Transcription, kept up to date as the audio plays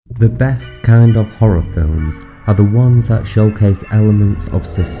The best kind of horror films are the ones that showcase elements of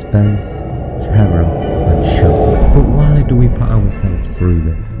suspense, terror and shock. But why do we put ourselves through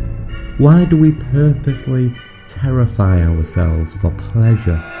this? Why do we purposely terrify ourselves for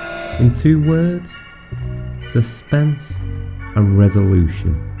pleasure? In 2 words, suspense and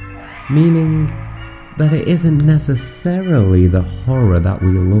resolution. Meaning that it isn't necessarily the horror that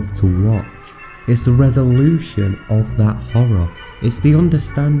we love to watch. It's the resolution of that horror. It's the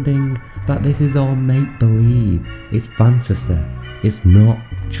understanding that this is all make-believe. It's fantasy. It's not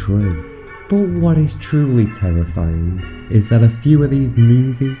true. But what is truly terrifying is that a few of these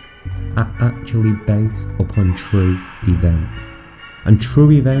movies are actually based upon true events. And true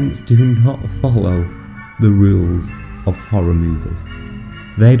events do not follow the rules of horror movies.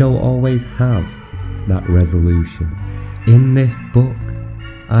 They don't always have that resolution. In this book,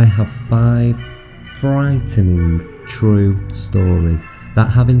 I have 5 frightening true stories that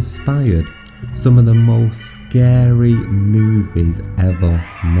have inspired some of the most scary movies ever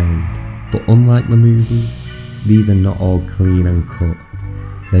made. But unlike the movies, these are not all clean and cut.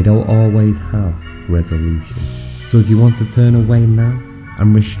 They don't always have resolution. So if you want to turn away now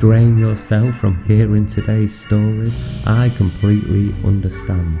and restrain yourself from hearing today's stories, I completely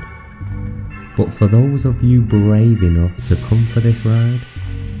understand. But for those of you brave enough to come for this ride,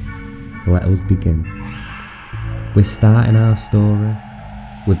 let us begin. We're starting our story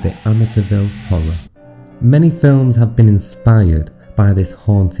with the Amityville Horror. Many films have been inspired by this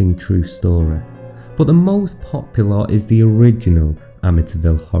haunting true story, but the most popular is the original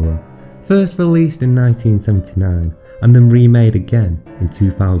Amityville Horror, first released in 1979 and then remade again in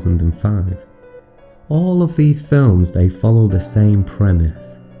 2005. All of these films, they follow the same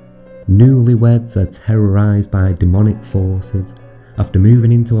premise. Newlyweds are terrorised by demonic forces after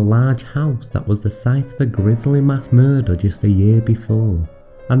moving into a large house that was the site of a grisly mass murder just a year before.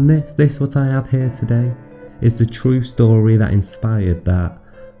 And this what I have here today is the true story that inspired that,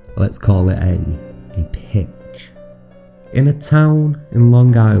 let's call it a pitch. In a town in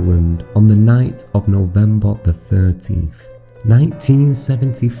Long Island on the night of November the 13th,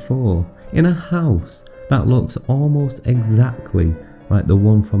 1974, in a house that looks almost exactly like the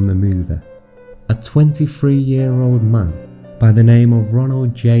one from the movie, a 23-year-old man by the name of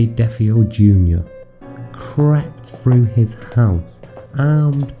Ronald J. Defeo Jr. crept through his house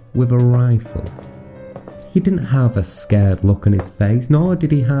armed with a rifle. He didn't have a scared look on his face, nor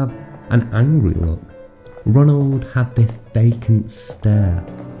did he have an angry look. Ronald had this vacant stare,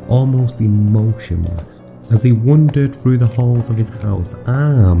 almost emotionless, as he wandered through the halls of his house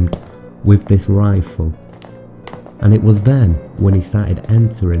armed with this rifle. And it was then when he started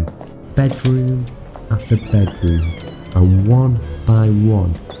entering bedroom after bedroom, and one by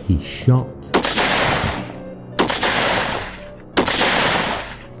one he shot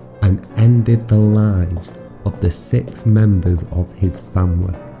and ended the lives of the 6 members of his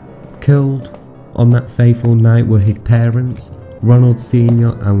family. Killed on that fateful night were his parents, Ronald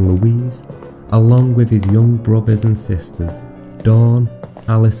Sr. and Louise, along with his young brothers and sisters, Dawn,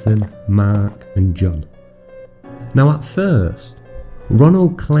 Allison, Mark and John. Now at first,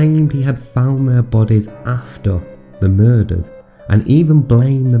 Ronald claimed he had found their bodies after the murders and even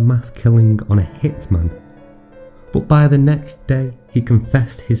blamed the mass killing on a hitman. But by the next day, he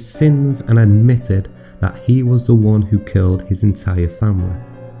confessed his sins and admitted that he was the one who killed his entire family.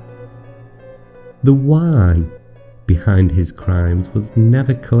 The why behind his crimes was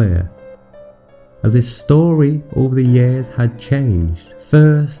never clear, as his story over the years had changed.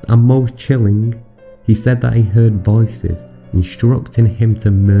 First and most chilling, he said that he heard voices instructing him to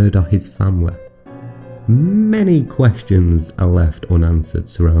murder his family. Many questions are left unanswered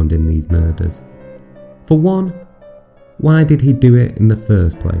surrounding these murders. For one, why did he do it in the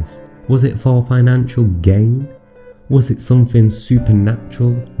first place? Was it for financial gain? Was it something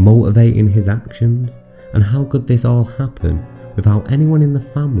supernatural motivating his actions? And how could this all happen without anyone in the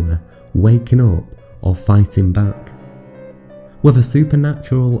family waking up or fighting back? Whether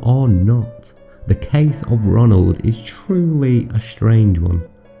supernatural or not, the case of Ronald is truly a strange one.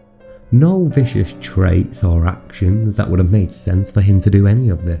 No vicious traits or actions that would have made sense for him to do any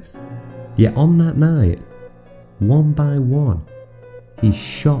of this. Yet on that night, one by one, he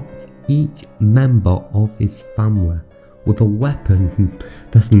shot each member of his family with a weapon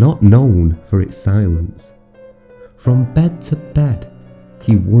that's not known for its silence. From bed to bed,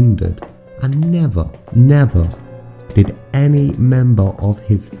 he wandered, and never did any member of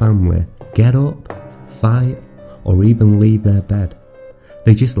his family get up, fight, or even leave their bed.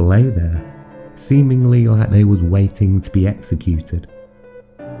 They just lay there, seemingly like they was waiting to be executed.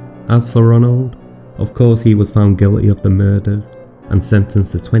 As for Ronald, of course he was found guilty of the murders, and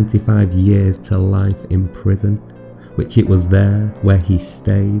sentenced to 25 years to life in prison, which it was there where he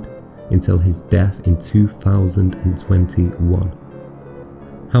stayed until his death in 2021.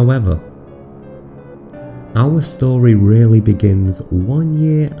 However, our story really begins 1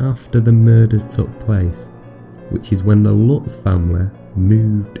 year after the murders took place, which is when the Lutz family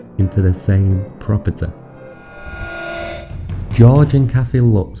moved into the same property. George and Kathy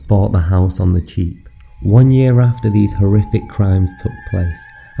Lutz bought the house on the cheap 1 year after these horrific crimes took place,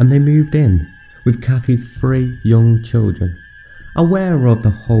 and they moved in with Kathy's 3 young children. Aware of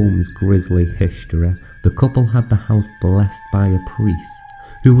the home's grisly history, the couple had the house blessed by a priest,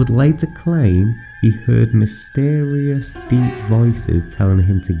 who would later claim he heard mysterious deep voices telling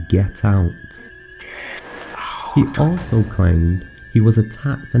him to get out. He also claimed he was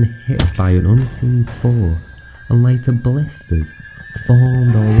attacked and hit by an unseen force, and later blisters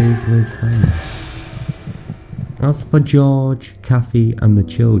formed all over his hands. As for George, Kathy and the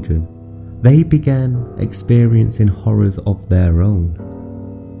children, they began experiencing horrors of their own.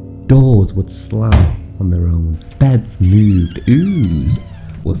 Doors would slam on their own, beds moved, ooze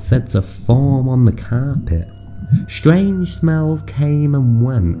was said to form on the carpet. Strange smells came and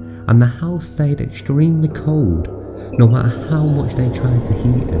went, and the house stayed extremely cold, no matter how much they tried to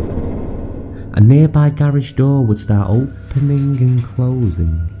heat it. A nearby garage door would start opening and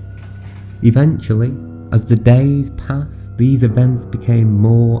closing. Eventually, as the days passed, these events became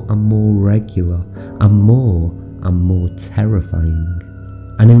more and more regular and more terrifying.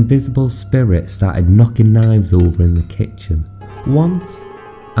 An invisible spirit started knocking knives over in the kitchen. Once,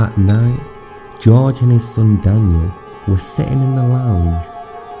 at night, George and his son Daniel were sitting in the lounge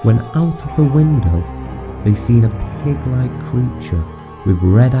when out of the window they seen a pig-like creature with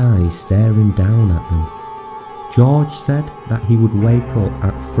red eyes staring down at them. George said that he would wake up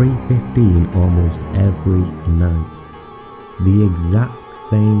at 3:15 almost every night, the exact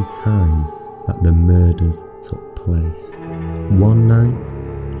same time that the murders took place. One night,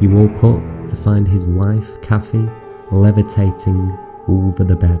 he woke up to find his wife, Kathy, levitating over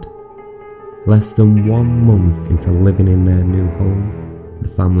the bed. Less than 1 month into living in their new home, the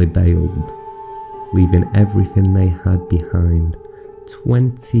family bailed, leaving everything they had behind.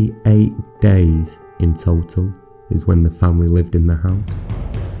 28 days in total is when the family lived in the house.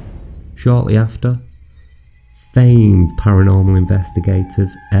 Shortly after, famed paranormal investigators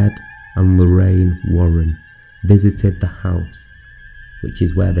Ed and Lorraine Warren visited the house, which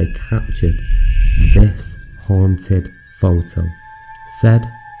is where they captured this haunted photo, said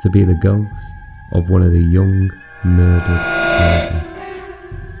to be the ghost of one of the young murdered children.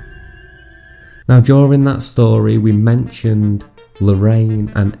 Now, during that story, we mentioned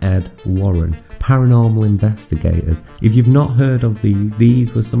Lorraine and Ed Warren, paranormal investigators. If you've not heard of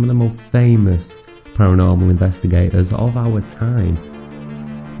these were some of the most famous paranormal investigators of our time.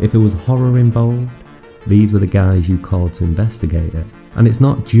 If it was horror involved, these were the guys you called to investigate it. And it's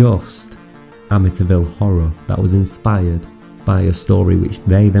not just Amityville Horror that was inspired by a story which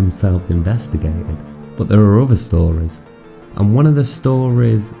they themselves investigated, but there are other stories. And one of the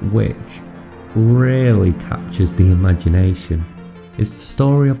stories which really captures the imagination is the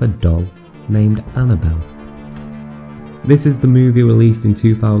story of a doll named Annabelle. This is the movie released in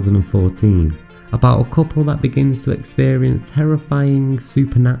 2014 about a couple that begins to experience terrifying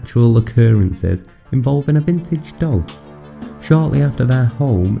supernatural occurrences involving a vintage doll. Shortly after, their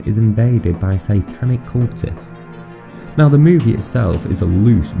home is invaded by satanic cultists. Now, the movie itself is a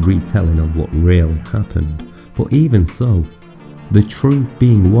loose retelling of what really happened, but even so, the truth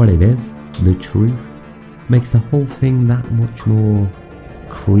being what it is, the truth makes the whole thing that much more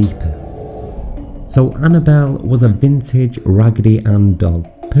creepy. So Annabelle was a vintage Raggedy Ann doll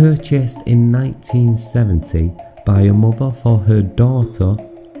purchased in 1970 by a mother for her daughter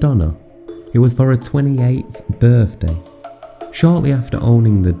Donna. It was for her 28th birthday. Shortly after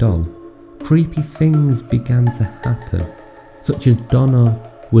owning the doll, creepy things began to happen, such as Donna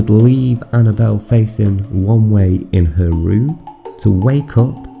would leave Annabelle facing one way in her room to wake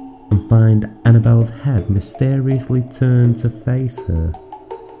up and find Annabelle's head mysteriously turned to face her.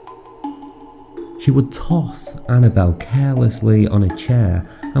 She would toss Annabelle carelessly on a chair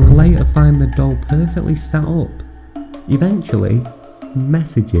and later find the doll perfectly sat up. Eventually,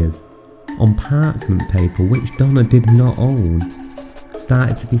 messages on parchment paper which Donna did not own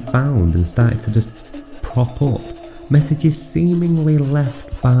started to be found and started to just prop up. Messages seemingly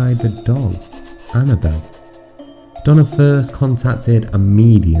left by the doll, Annabelle. Donna first contacted a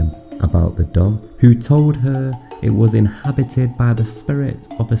medium about the doll, who told her it was inhabited by the spirit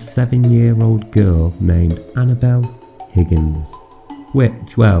of a 7-year-old girl named Annabelle Higgins.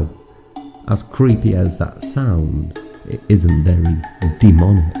 Which, well, as creepy as that sounds, it isn't very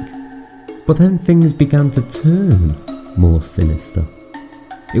demonic. But then things began to turn more sinister.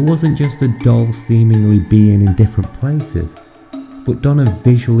 It wasn't just a doll seemingly being in different places, but Donna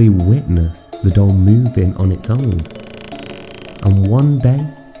visually witnessed the doll moving on its own. And one day,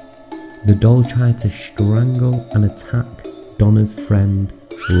 the doll tried to strangle and attack Donna's friend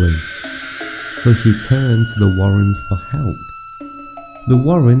Lou. So she turned to the Warrens for help. The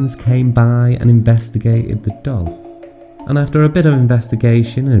Warrens came by and investigated the doll. And after a bit of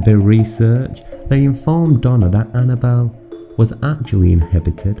investigation and a bit of research, they informed Donna that Annabelle was actually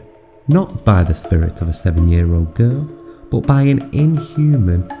inhabited, not by the spirit of a 7-year-old girl, but by an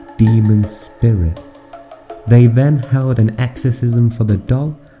inhuman demon spirit. They then held an exorcism for the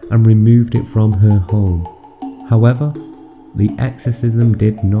doll and removed it from her home. However, the exorcism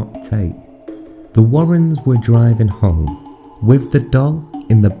did not take. The Warrens were driving home with the doll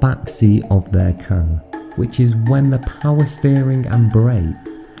in the back seat of their car, which is when the power steering and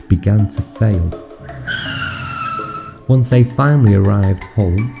brakes began to fail. Once they finally arrived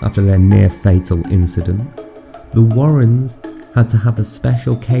home after their near-fatal incident, the Warrens had to have a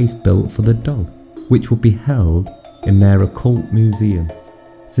special case built for the doll, which would be held in their occult museum,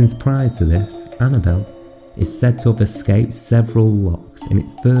 since prior to this, Annabelle is said to have escaped several locks in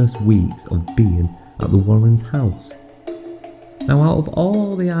its first weeks of being at the Warrens' house. Now, out of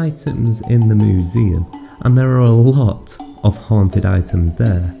all the items in the museum, and there are a lot of haunted items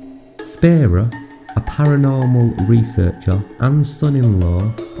there, Spira, a paranormal researcher and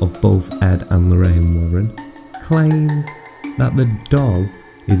son-in-law of both Ed and Lorraine Warren, claims that the doll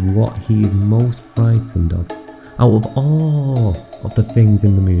is what he is most frightened of out of all of the things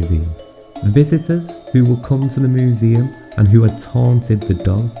in the museum. Visitors who will come to the museum and who had taunted the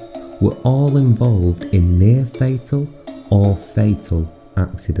doll were all involved in near-fatal or fatal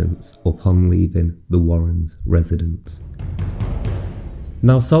accidents upon leaving the Warrens' residence.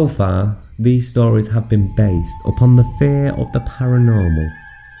 Now, so far, these stories have been based upon the fear of the paranormal,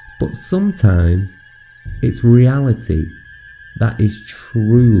 but sometimes it's reality that is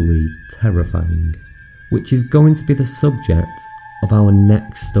truly terrifying, which is going to be the subject of our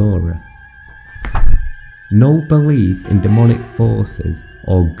next story. No belief in demonic forces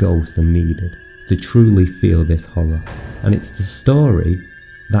or ghosts are needed to truly feel this horror, and it's the story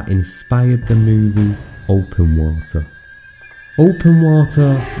that inspired the movie Open Water. Open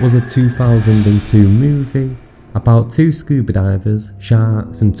Water was a 2002 movie about two scuba divers,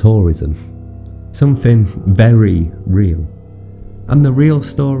 sharks and tourism. Something very real. And the real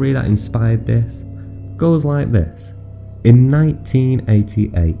story that inspired this goes like this. In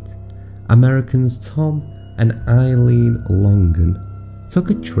 1988, Americans Tom and Eileen Longan took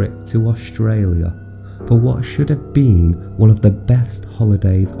a trip to Australia for what should have been one of the best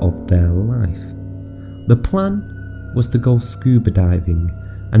holidays of their life. The plan was to go scuba diving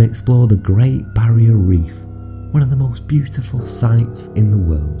and explore the Great Barrier Reef, one of the most beautiful sights in the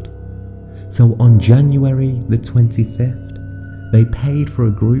world. So on January the 25th, they paid for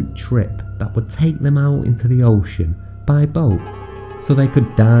a group trip that would take them out into the ocean by boat so they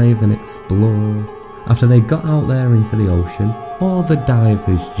could dive and explore. After they got out there into the ocean, all the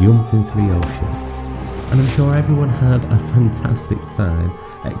divers jumped into the ocean, and I'm sure everyone had a fantastic time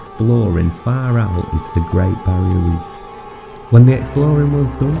exploring far out into the Great Barrier Reef. When the exploring was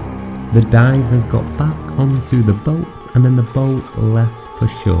done, the divers got back onto the boat, and then the boat left for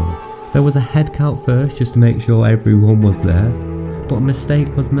shore. There was a head count first just to make sure everyone was there, but a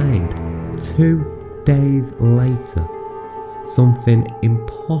mistake was made. 2 days later, something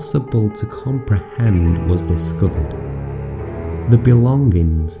impossible to comprehend was discovered. The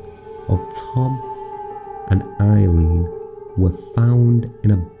belongings of Tom and Eileen were found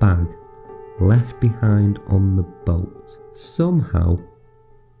in a bag left behind on the boat. Somehow,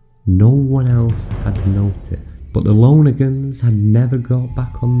 no one else had noticed, but the Lonegans had never got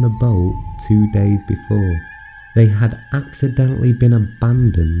back on the boat 2 days before. They had accidentally been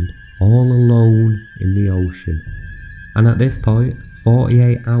abandoned all alone in the ocean, and at this point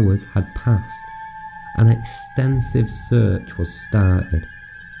 48 hours had passed. An extensive search was started,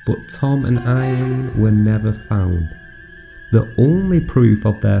 but Tom and Eileen were never found. The only proof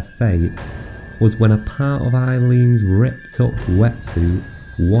of their fate was when a part of Eileen's ripped up wetsuit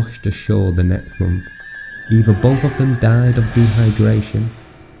washed ashore the next month. Either both of them died of dehydration,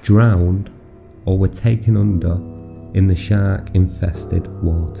 drowned, or were taken under in the shark-infested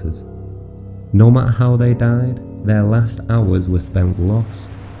waters. No matter how they died, their last hours were spent lost,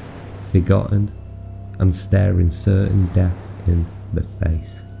 forgotten, and staring certain death in the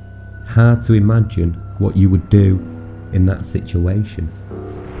face. Hard to imagine what you would do in that situation.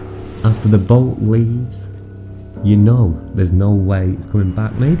 After the boat leaves, You know there's no way it's coming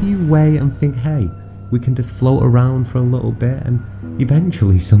back. Maybe you wait and think, hey, we can just float around for a little bit and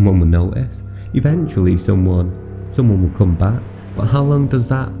eventually someone will notice. Eventually someone will come back. But how long does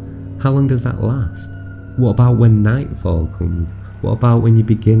that last? What about when nightfall comes? What about when you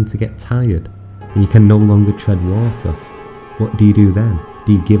begin to get tired and you can no longer tread water? What do you do then?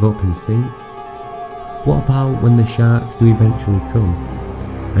 Do you give up and sink? What about when the sharks do eventually come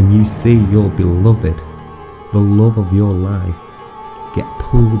and you see your beloved, the love of your life, get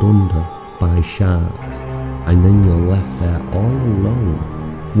pulled under by sharks, and then you're left there all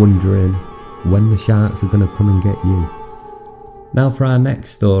alone, wondering when the sharks are going to come and get you? Now for our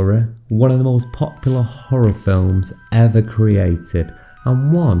next story, one of the most popular horror films ever created,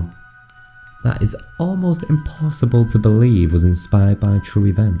 and one that is almost impossible to believe was inspired by true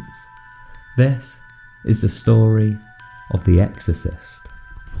events. This is the story of The Exorcist.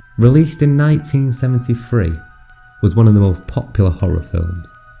 Released in 1973, was one of the most popular horror films,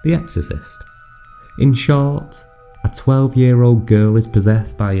 The Exorcist. In short, a 12-year-old girl is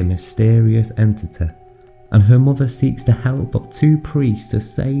possessed by a mysterious entity, and her mother seeks the help of two priests to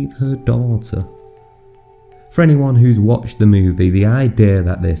save her daughter. For anyone who's watched the movie, the idea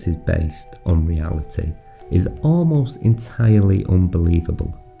that this is based on reality is almost entirely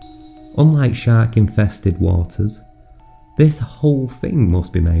unbelievable. Unlike shark-infested waters, this whole thing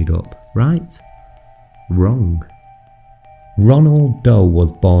must be made up, right? Wrong. Ronald Doe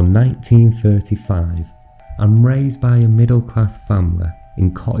was born 1935 and raised by a middle-class family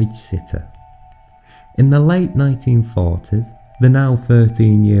in Cottage City. In the late 1940s, the now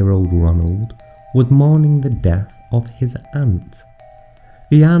 13-year-old Ronald was mourning the death of his aunt.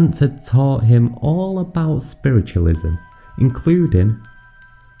 The aunt had taught him all about spiritualism, including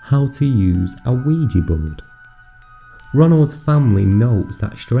how to use a Ouija board. Ronald's family notes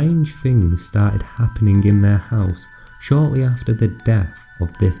that strange things started happening in their house shortly after the death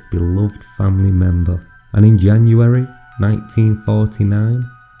of this beloved family member, and in January 1949,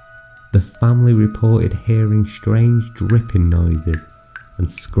 the family reported hearing strange dripping noises and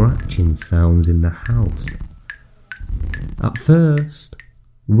scratching sounds in the house. At first,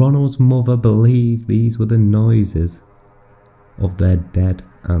 Ronald's mother believed these were the noises of their dead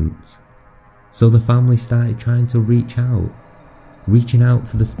aunt. So the family started trying to reaching out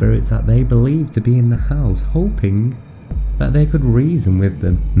to the spirits that they believed to be in the house, hoping that they could reason with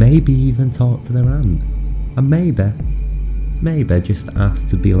them, maybe even talk to their aunt, and maybe just ask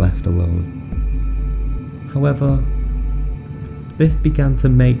to be left alone. However, this began to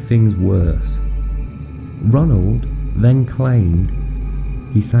make things worse. Ronald then claimed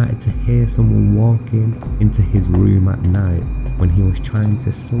he started to hear someone walking into his room at night when he was trying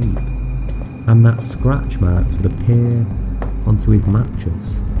to sleep, and that scratch marks would appear onto his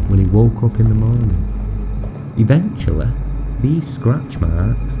mattress when he woke up in the morning. Eventually, these scratch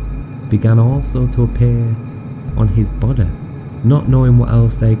marks began also to appear on his body. Not knowing what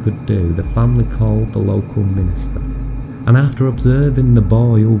else they could do, the family called the local minister, and after observing the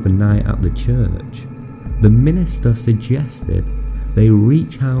boy overnight at the church, the minister suggested they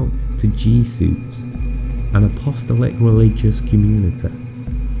reach out to Jesus, an apostolic religious community.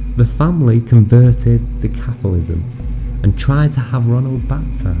 The family converted to Catholicism and tried to have Ronald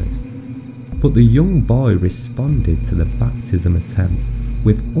baptized, but the young boy responded to the baptism attempt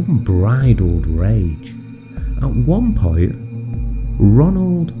with unbridled rage. At one point,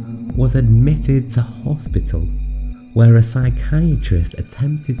 Ronald was admitted to hospital, where a psychiatrist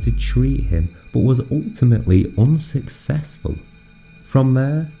attempted to treat him but was ultimately unsuccessful. From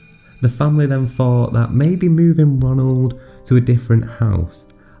there, the family then thought that maybe moving Ronald to a different house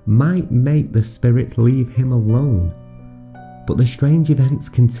might make the spirits leave him alone. But the strange events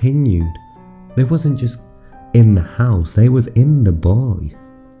continued. They wasn't just in the house, they was in the boy.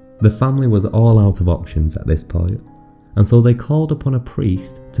 The family was all out of options at this point, and so they called upon a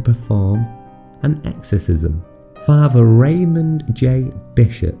priest to perform an exorcism. Father Raymond J.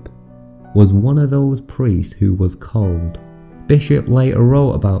 Bishop was one of those priests who was called. Bishop later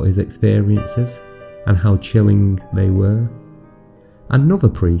wrote about his experiences and how chilling they were. Another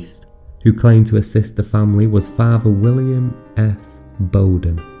priest who claimed to assist the family was Father William S.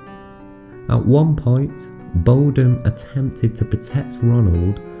 Bowden. At one point, Bowden attempted to protect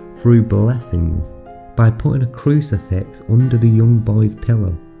Ronald through blessings by putting a crucifix under the young boy's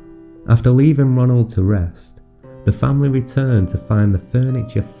pillow. After leaving Ronald to rest, the family returned to find the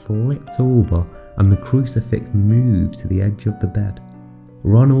furniture flipped over and the crucifix moved to the edge of the bed.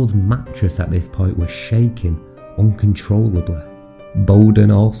 Ronald's mattress at this point was shaking uncontrollably.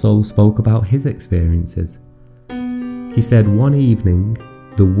 Bowden also spoke about his experiences. He said one evening,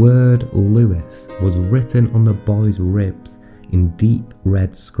 the The word Lewis was written on the boy's ribs in deep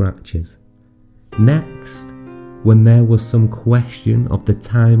red scratches. Next, when there was some question of the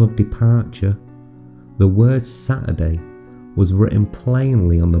time of departure, the word Saturday was written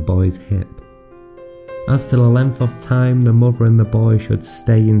plainly on the boy's hip. As to the length of time the mother and the boy should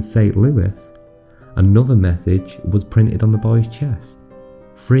stay in St. Louis, another message was printed on the boy's chest.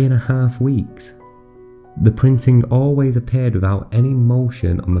 3.5 weeks. The printing always appeared without any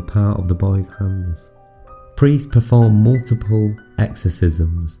motion on the part of the boy's hands. Priests performed multiple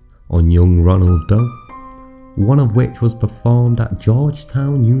exorcisms on young Ronald Doe, one of which was performed at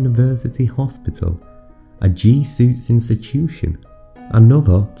Georgetown University Hospital, a Jesuits institution.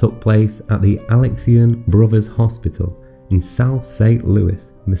 Another took place at the Alexian Brothers Hospital in South St.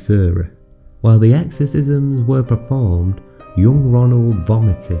 Louis, Missouri. While the exorcisms were performed, young Ronald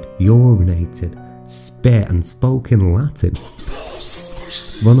vomited, urinated, spit and spoke in Latin.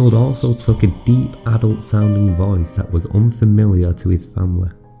 Ronald also took a deep adult-sounding voice that was unfamiliar to his family.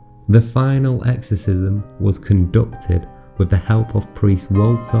 The final exorcism was conducted with the help of priests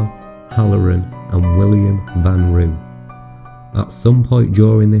Walter Halloran and William Van Roo. At some point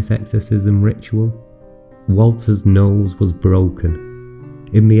during this exorcism ritual, Walter's nose was broken.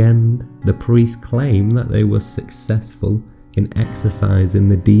 In the end, the priests claimed that they were successful in exorcising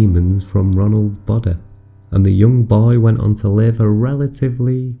the demons from Ronald's body, and the young boy went on to live a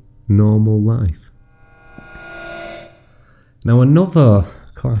relatively normal life. Now, another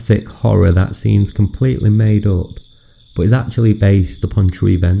classic horror that seems completely made up, but is actually based upon true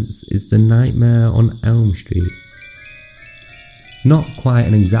events, is The Nightmare on Elm Street. Not quite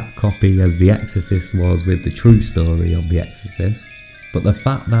an exact copy as The Exorcist was with the true story of The Exorcist, but the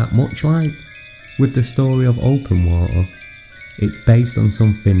fact that, much like with the story of Open Water, it's based on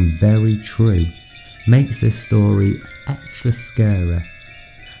something very true, makes this story extra scary,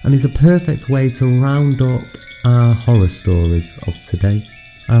 and is a perfect way to round up our horror stories of today.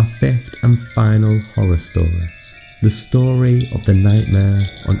 Our fifth and final horror story, the story of The Nightmare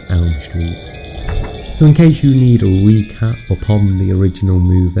on Elm Street. So in case you need a recap upon the original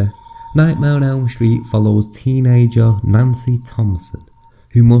movie, Nightmare on Elm Street follows teenager Nancy Thompson,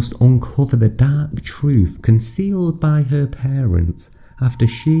 who must uncover the dark truth concealed by her parents after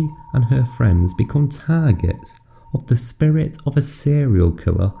she and her friends become targets of the spirit of a serial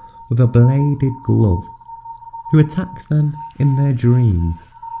killer with a bladed glove, who attacks them in their dreams,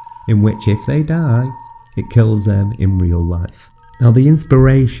 in which if they die, it kills them in real life. Now, the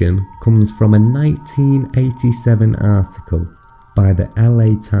inspiration comes from a 1987 article by the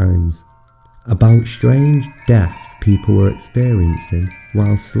LA Times about strange deaths people were experiencing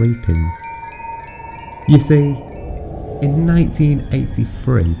while sleeping. You see, in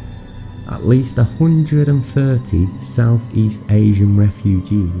 1983, at least 130 Southeast Asian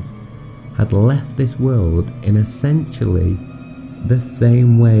refugees had left this world in essentially the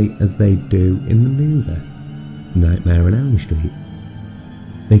same way as they do in the movie Nightmare on Elm Street.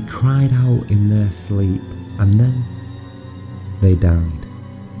 They cried out in their sleep and then they died.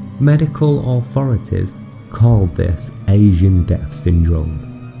 Medical authorities called this Asian death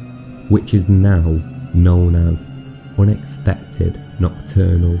syndrome, which is now known as unexpected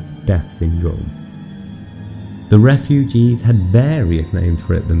nocturnal death syndrome. The refugees had various names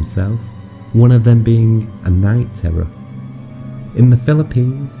for it themselves, one of them being a night terror. In the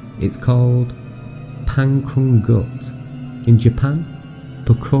Philippines, it's called Pangkungut. In Japan,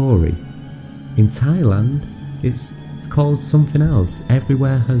 Pukori. In Thailand, it's called something else.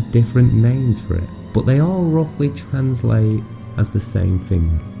 Everywhere has different names for it, but they all roughly translate as the same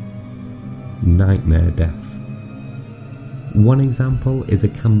thing: nightmare death. One example is a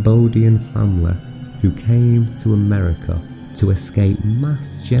Cambodian family who came to America to escape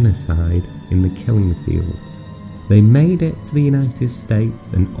mass genocide in the killing fields. They made it to the United States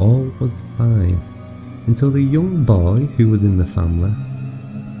and all was fine, until the young boy who was in the family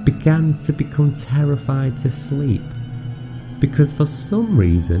began to become terrified to sleep, because for some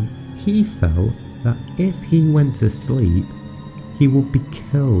reason he felt that if he went to sleep, he would be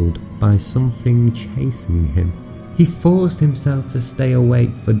killed by something chasing him. He forced himself to stay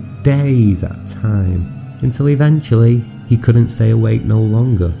awake for days at a time, until eventually he couldn't stay awake no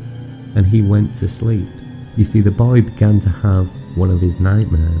longer, and he went to sleep. You see, the boy began to have one of his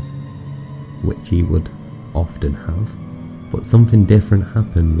nightmares, which he would often have, but something different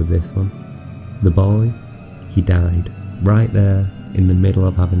happened with this one. The boy, he died right there in the middle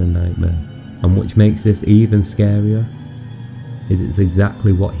of having a nightmare, and which makes this even scarier is it's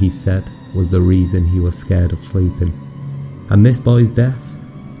exactly what he said was the reason he was scared of sleeping. And this boy's death,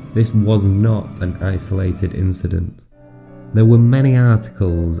 this was not an isolated incident. There were many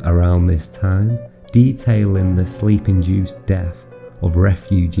articles around this time detailing the sleep-induced death of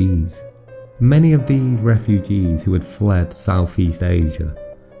refugees. Many of these refugees who had fled Southeast Asia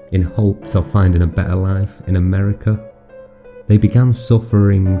in hopes of finding a better life in America, they began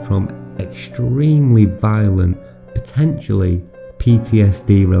suffering from extremely violent, potentially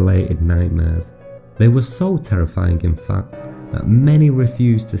PTSD-related nightmares. They were so terrifying, in fact, that many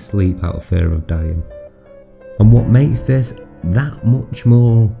refused to sleep out of fear of dying. And what makes this that much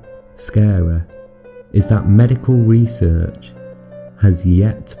more scary is that medical research has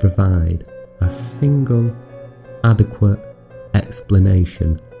yet to provide a single adequate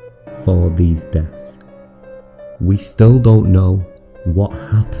explanation for these deaths. We still don't know what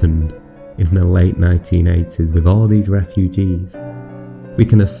happened in the late 1980s with all these refugees. We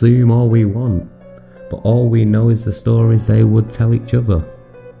can assume all we want, but all we know is the stories they would tell each other.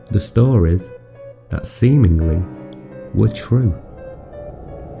 The stories that seemingly were true.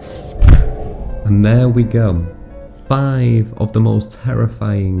 And there we go. 5 of the most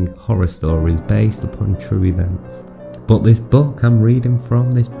terrifying horror stories based upon true events. But this book I'm reading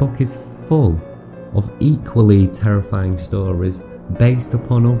from, this book is full of equally terrifying stories based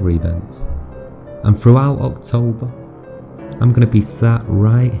upon other events. And throughout October, I'm going to be sat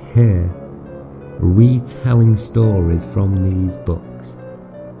right here retelling stories from these books.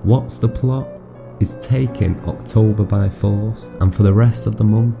 What's the Plot is taking October by force, and for the rest of the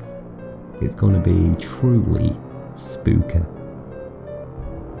month, it's going to be truly spooky.